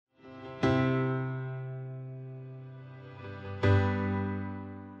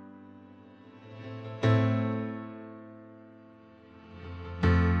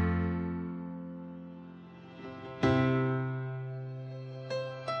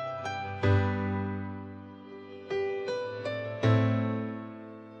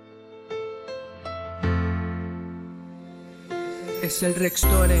Es el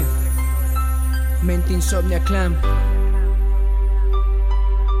Rextore, Mente, Insopnia Clan.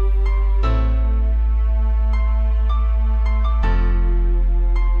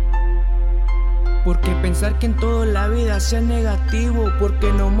 ¿Por qué pensar que en toda la vida sea negativo? ¿Por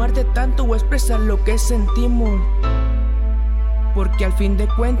qué no amarte tanto o expresar lo que sentimos? Porque al fin de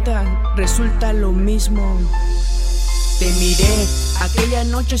cuentas resulta lo mismo. Te miré aquella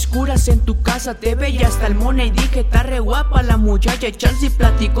noche oscuras en tu casa, te veía hasta el mona y dije, está re guapa la muchacha. Chance y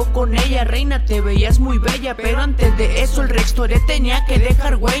platicó con ella, reina, te veías muy bella. Pero antes de eso el Rextore tenía que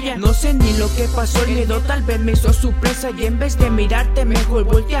dejar huella. No sé ni lo que pasó, el miedo tal vez me hizo su presa. Y en vez de mirarte mejor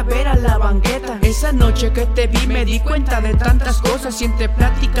volteé a ver a la banqueta. Esa noche que te vi me di cuenta de tantas cosas, y entre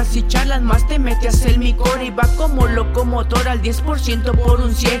pláticas y charlas más te metías en mi core. Y va como locomotor al 10% por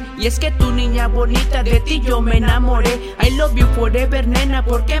un 100. Y es que tu niña bonita, de ti yo me enamoré. I love you forever, nena,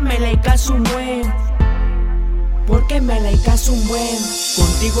 porque me laikas un buen. Porque me laikas un buen.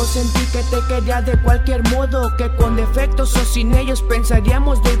 Contigo sentí que te quería de cualquier modo, que con defectos o sin ellos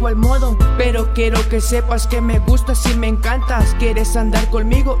pensaríamos de igual modo. Pero quiero que sepas que me gustas y me encantas. Quieres andar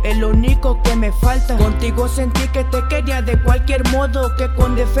conmigo, es lo único que me falta. Contigo sentí que te quería de cualquier modo, que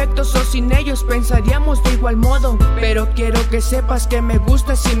con defectos o sin ellos pensaríamos de igual modo. Pero quiero que sepas que me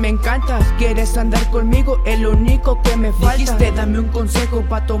gustas y me encantas. Quieres andar conmigo, es lo único que me falta. Dijiste, dame un consejo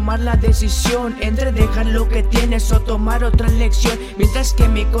para tomar la decisión entre dejar lo que tienes o tomar otra lección. Mientras que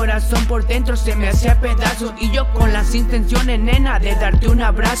mi corazón por dentro se me hacía pedazos, y yo con las intenciones, nena, de darte un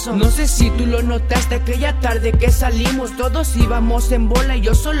abrazo. No sé si tú lo notaste aquella tarde que salimos, todos íbamos en bola y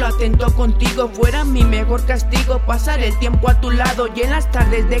yo solo atento contigo. Fuera mi mejor castigo pasar el tiempo a tu lado, y en las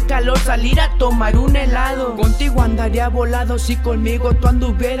tardes de calor salir a tomar un helado. Contigo andaría volado si conmigo tú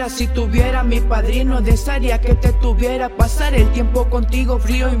anduvieras. Si tuviera mi padrino desearía que te tuviera. Pasar el tiempo contigo,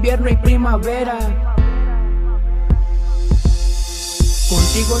 frío, invierno y primavera.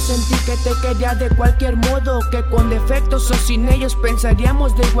 Contigo sentí que te quería de cualquier modo, que con defectos o sin ellos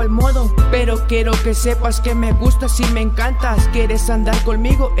pensaríamos de igual modo. Pero quiero que sepas que me gustas y me encantas. Quieres andar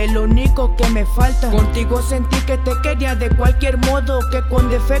conmigo, es lo único que me falta. Contigo sentí que te quería de cualquier modo, que con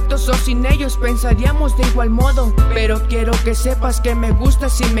defectos o sin ellos pensaríamos de igual modo. Pero quiero que sepas que me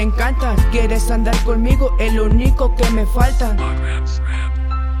gustas y me encantas. Quieres andar conmigo, es lo único que me falta.